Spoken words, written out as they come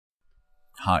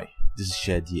Hi, this is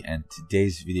Shadi, and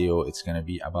today's video it's gonna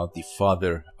be about the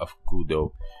father of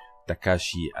Kudo,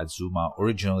 Takashi Azuma.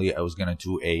 Originally I was gonna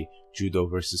do a Judo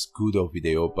versus Kudo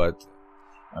video, but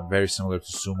very similar to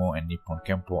Sumo and Nippon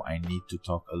Kempo, I need to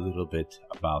talk a little bit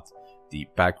about the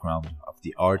background of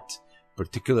the art,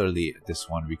 particularly this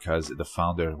one because the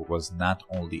founder was not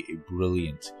only a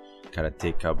brilliant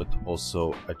karateka but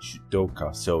also a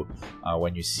judoka. So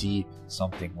when you see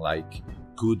something like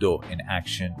Kudo in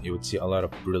action, you would see a lot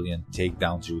of brilliant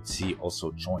takedowns, you would see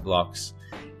also joint locks,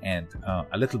 and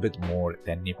a little bit more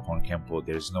than Nippon Kempo.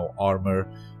 There's no armor,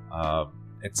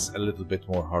 it's a little bit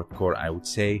more hardcore, I would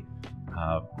say.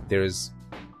 There's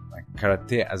like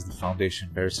karate as the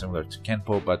foundation, very similar to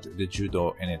Kenpo, but the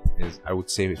judo in it is, I would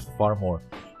say, far more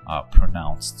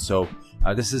pronounced. So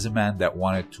this is a man that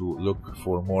wanted to look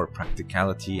for more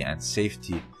practicality and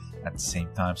safety at the same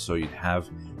time. So you'd have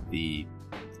the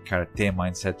karate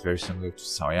mindset, very similar to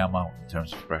Saoyama in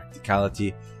terms of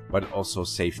practicality, but also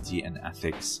safety and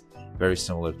ethics, very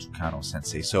similar to Kano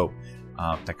Sensei. So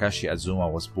Takashi Azuma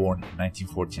was born in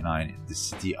 1949 in the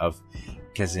city of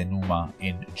Kazenuma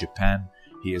in Japan.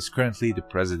 He is currently the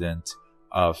president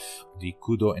of the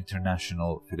Kudo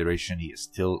International Federation. He is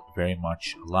still very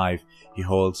much alive. He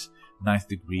holds 9th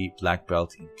degree black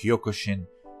belt in Kyokushin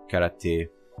Karate,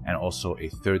 and also a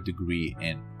 3rd degree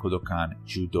in Kodokan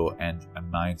Judo and a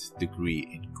 9th degree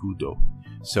in Kudo.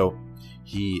 So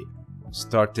he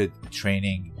started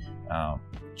training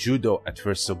Judo at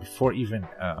first. So before even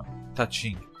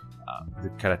touching the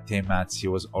karate mats, he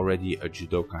was already a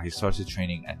judoka. He started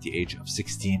training at the age of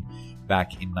 16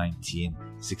 back in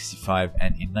 1965,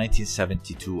 and in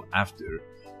 1972, after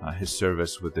his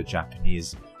service with the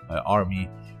Japanese army,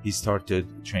 he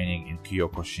started training in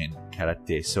Kyokushin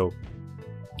Karate. So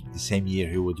the same year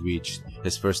he would reach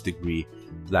his 1st degree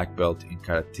black belt in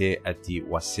karate at the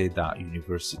Waseda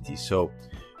University. So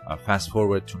fast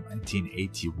forward to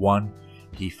 1981,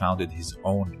 he founded his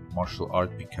own martial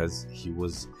art because he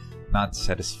was not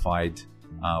satisfied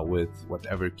with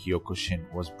whatever Kyokushin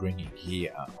was bringing. He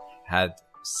had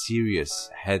serious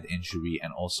head injury,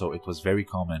 and also it was very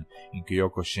common in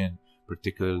Kyokushin,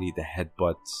 particularly the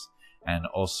headbutts and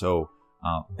also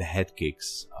the head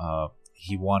kicks.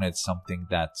 He wanted something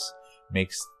that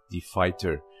makes the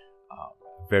fighter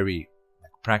very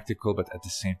practical, but at the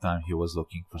same time he was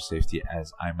looking for safety,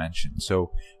 as I mentioned.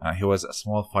 So he was a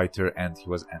small fighter, and he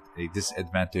was at a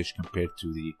disadvantage compared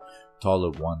to the taller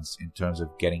ones in terms of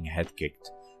getting head kicked.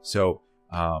 So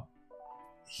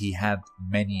he had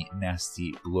many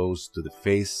nasty blows to the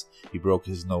face. He broke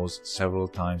his nose several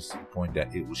times to the point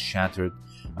that it was shattered.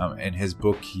 In his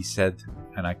book he said,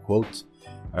 and I quote,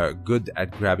 good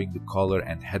at grabbing the collar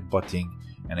and headbutting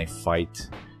in a fight.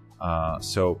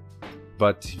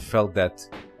 But he felt that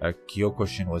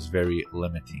Kyokushin was very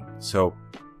limiting. So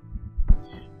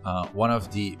one of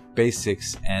the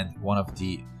basics and one of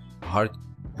the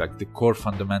the core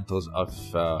fundamentals of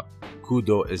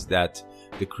Kudo is that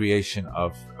the creation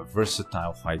of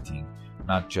versatile fighting,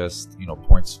 not just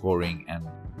point scoring and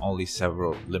only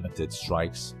several limited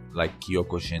strikes like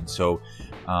Kyokushin. So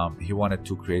he wanted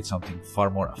to create something far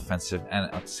more offensive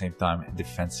and at the same time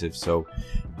defensive. So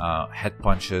head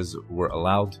punches were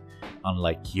allowed,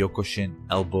 unlike Kyokushin,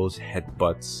 elbows,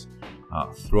 headbutts,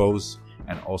 throws,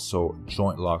 and also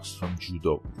joint locks from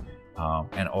Judo,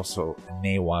 and also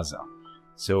newaza.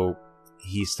 So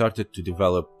he started to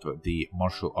develop the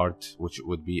martial art, which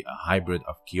would be a hybrid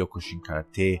of Kyokushin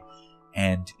Karate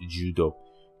and Judo.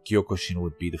 Kyokushin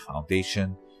would be the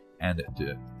foundation, and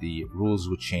the rules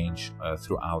would change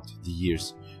throughout the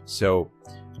years. So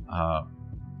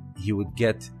he would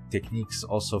get techniques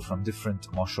also from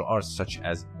different martial arts such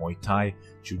as Muay Thai,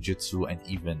 Jiu-Jitsu, and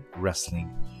even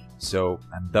wrestling. So,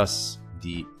 and thus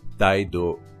the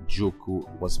Daido Juku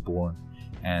was born,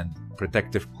 and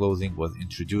protective clothing was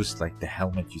introduced, like the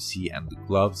helmet you see and the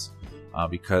gloves,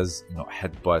 because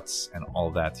headbutts and all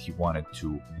that he wanted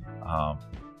to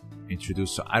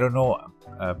introduce. So I don't know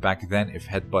back then if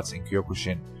headbutts in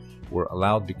Kyokushin were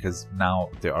allowed, because now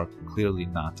they are clearly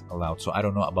not allowed. So I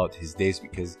don't know about his days,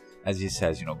 because as he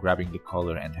says, grabbing the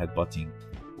collar and headbutting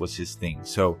was his thing.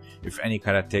 So if any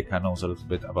karateka knows a little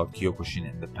bit about Kyokushin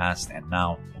in the past and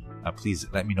now, please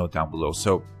let me know down below.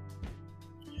 So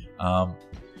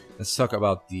let's talk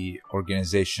about the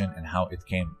organization and how it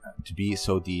came to be.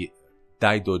 So the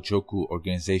Daido Juku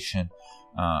organization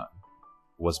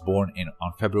was born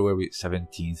on February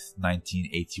 17th,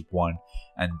 1981,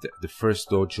 and the first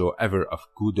dojo ever of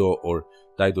Kudo or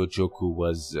Daido Juku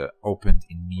was opened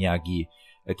in Miyagi.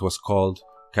 It was called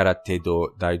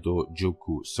Karate-do Daido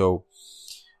Juku. So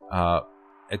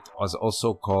it was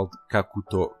also called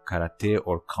Kakuto Karate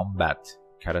or Combat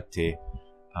karate.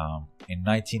 In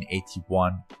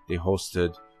 1981, they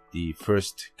hosted the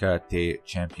first karate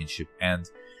championship, and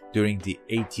during the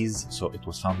 80s, so it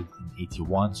was founded in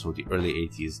 81, so the early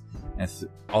 80s, and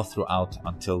all throughout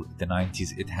until the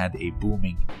 90s, it had a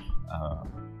booming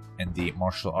in the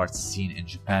martial arts scene in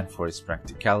Japan for its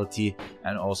practicality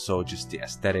and also just the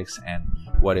aesthetics and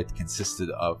what it consisted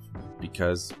of,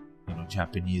 because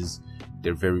Japanese,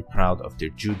 they're very proud of their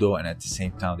judo, and at the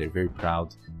same time they're very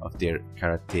proud of their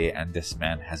karate, and this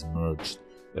man has merged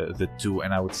the two,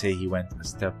 and I would say he went a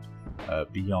step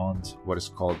beyond what is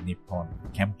called Nippon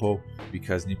Kempo,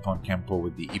 because Nippon Kempo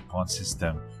with the Ippon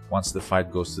system, once the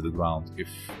fight goes to the ground, if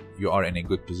you are in a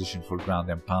good position for ground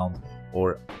and pound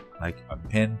or like a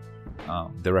pin,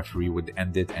 the referee would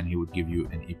end it and he would give you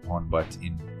an Ippon. But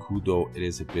in Kudo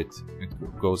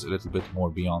it goes a little bit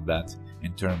more beyond that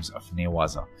in terms of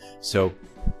newaza. So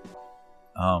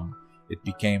it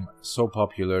became so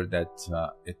popular that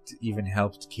it even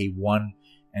helped K1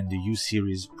 and the U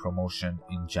series promotion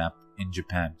in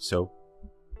Japan. So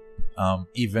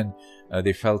even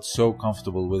they felt so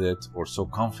comfortable with it, or so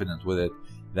confident with it,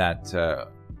 that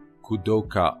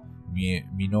Kudoka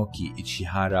Minoki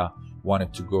Ichihara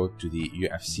wanted to go to the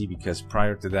UFC, because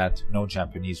prior to that no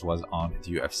Japanese was on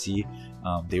the UFC.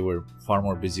 They were far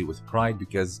more busy with Pride,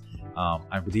 because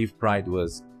I believe Pride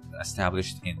was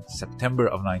established in September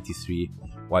of 93,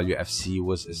 while UFC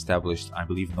was established, I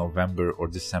believe, November or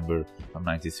December of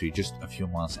 93, just a few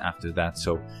months after that.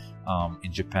 So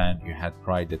in Japan you had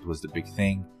Pride, that was the big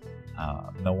thing.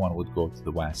 No one would go to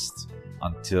the West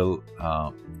until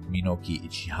Minoki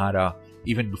Ichihara,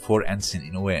 even before Ensign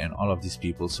Inoue and all of these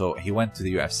people. So he went to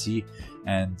the UFC,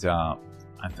 and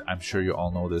I'm sure you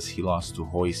all know this, he lost to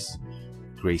Royce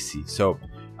Gracie. So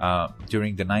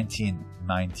during the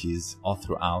 1990s, all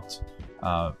throughout,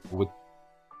 with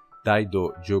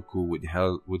Daido Juku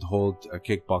would hold a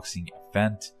kickboxing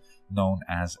event known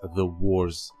as the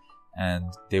Wars, and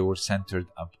they were centered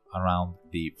up around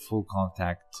the full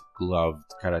contact gloved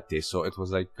karate. So it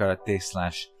was like karate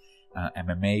slash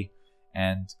MMA,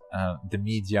 and the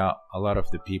media, a lot of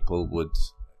the people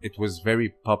it was very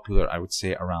popular, I would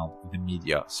say, around the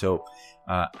media. So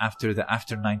after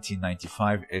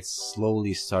 1995, it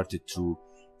slowly started to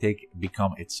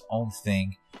become its own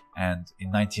thing, and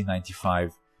in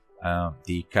 1995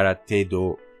 the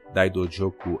Karate-do Daido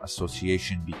Juku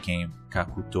Association became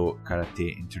Kakuto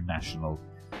Karate International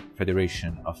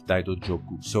Federation of Daido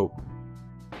Juku. So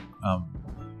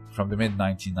from the mid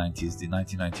 1990s, the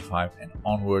 1995 and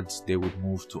onwards, they would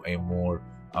move to a more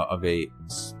of a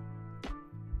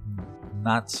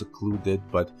not secluded,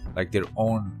 but like their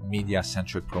own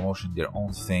media-centric promotion, their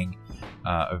own thing.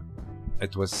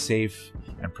 It was safe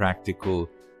and practical.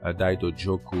 Daido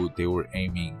Juku, they were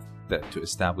aiming to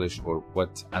establish, or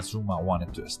what Azuma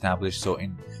wanted to establish. So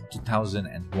in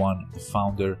 2001, the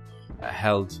founder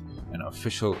held an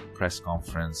official press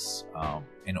conference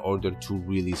in order to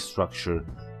really structure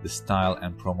the style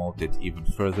and promote it even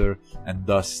further, and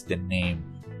thus the name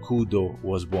Kudo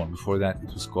was born. Before that,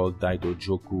 it was called Daido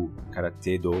Juku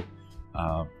Karate-do,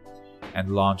 and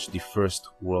launched the first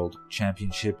world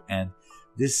championship. And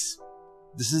this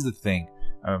is the thing.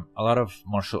 A lot of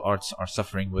martial arts are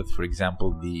suffering with, for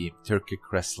example, the Turkic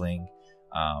wrestling,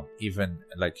 even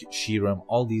like Shiram,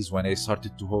 all these, when they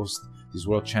started to host these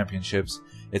world championships,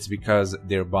 it's because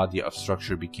their body of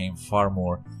structure became far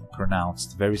more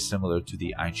pronounced, very similar to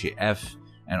the IJF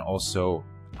and also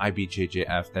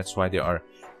IBJJF. That's why they are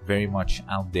very much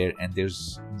out there, and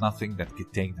there's nothing that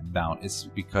could take them down. It's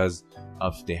because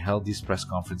of they held these press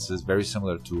conferences, very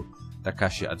similar to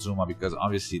Takashi Azuma, because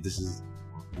obviously this is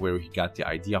where he got the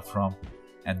idea from,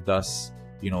 and thus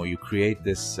you create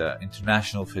this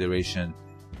international federation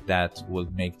that will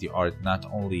make the art not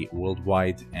only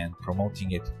worldwide and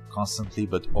promoting it constantly,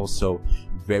 but also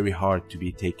very hard to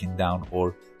be taken down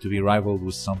or to be rivaled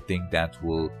with something that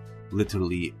will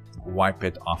literally wipe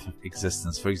it off of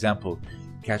existence. For example,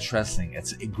 catch wrestling,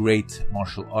 it's a great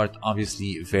martial art,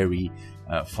 obviously very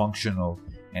functional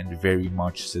and very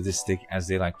much sadistic, as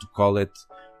they like to call it,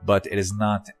 but it is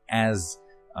not as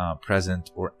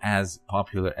present or as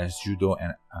popular as judo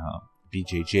and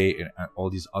BJJ and all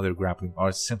these other grappling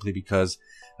arts, simply because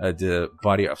the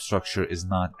body of structure is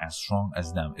not as strong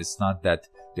as them. It's not that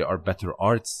there are better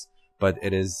arts, but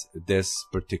it is this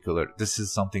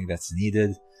is something that's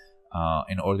needed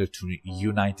in order to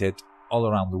unite it all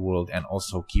around the world and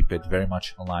also keep it very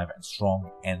much alive and strong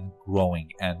and growing.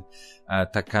 And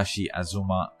Takashi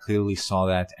Azuma clearly saw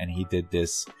that, and he did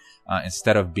this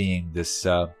instead of being this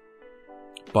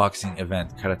boxing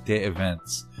event, karate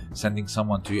events, sending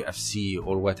someone to UFC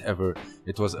or whatever.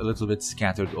 It was a little bit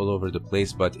scattered all over the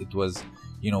place, but it was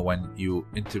you know, when you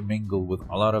intermingle with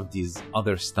a lot of these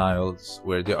other styles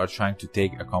where they are trying to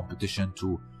take a competition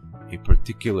to a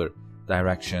particular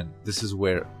direction, this is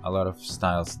where a lot of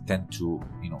styles tend to,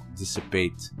 you know,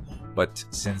 dissipate. But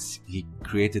since he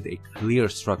created a clear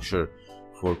structure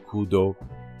for Kudo,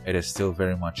 it is still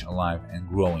very much alive and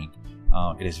growing.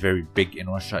 It is very big in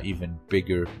Russia, even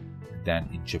bigger than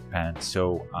in Japan.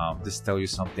 So this tells you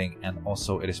something. And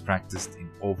also it is practiced in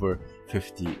over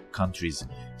 50 countries.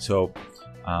 So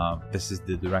this is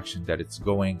the direction that it's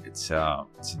going. It's an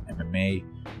MMA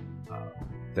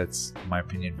that's, in my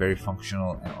opinion, very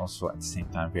functional and also at the same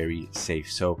time very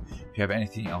safe. So if you have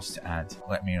anything else to add,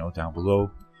 let me know down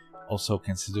below. Also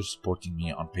consider supporting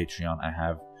me on Patreon. I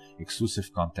have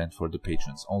exclusive content for the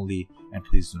patrons only, and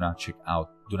please do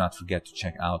not forget to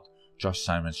check out Josh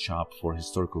Simon's shop for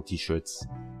historical t-shirts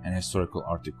and historical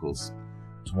articles.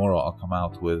 Tomorrow I'll come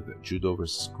out with Judo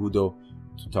versus Kudo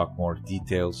to talk more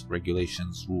details,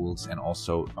 regulations, rules, and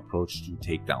also approach to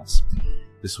takedowns.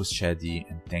 This was Shadi,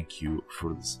 and thank you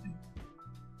for listening.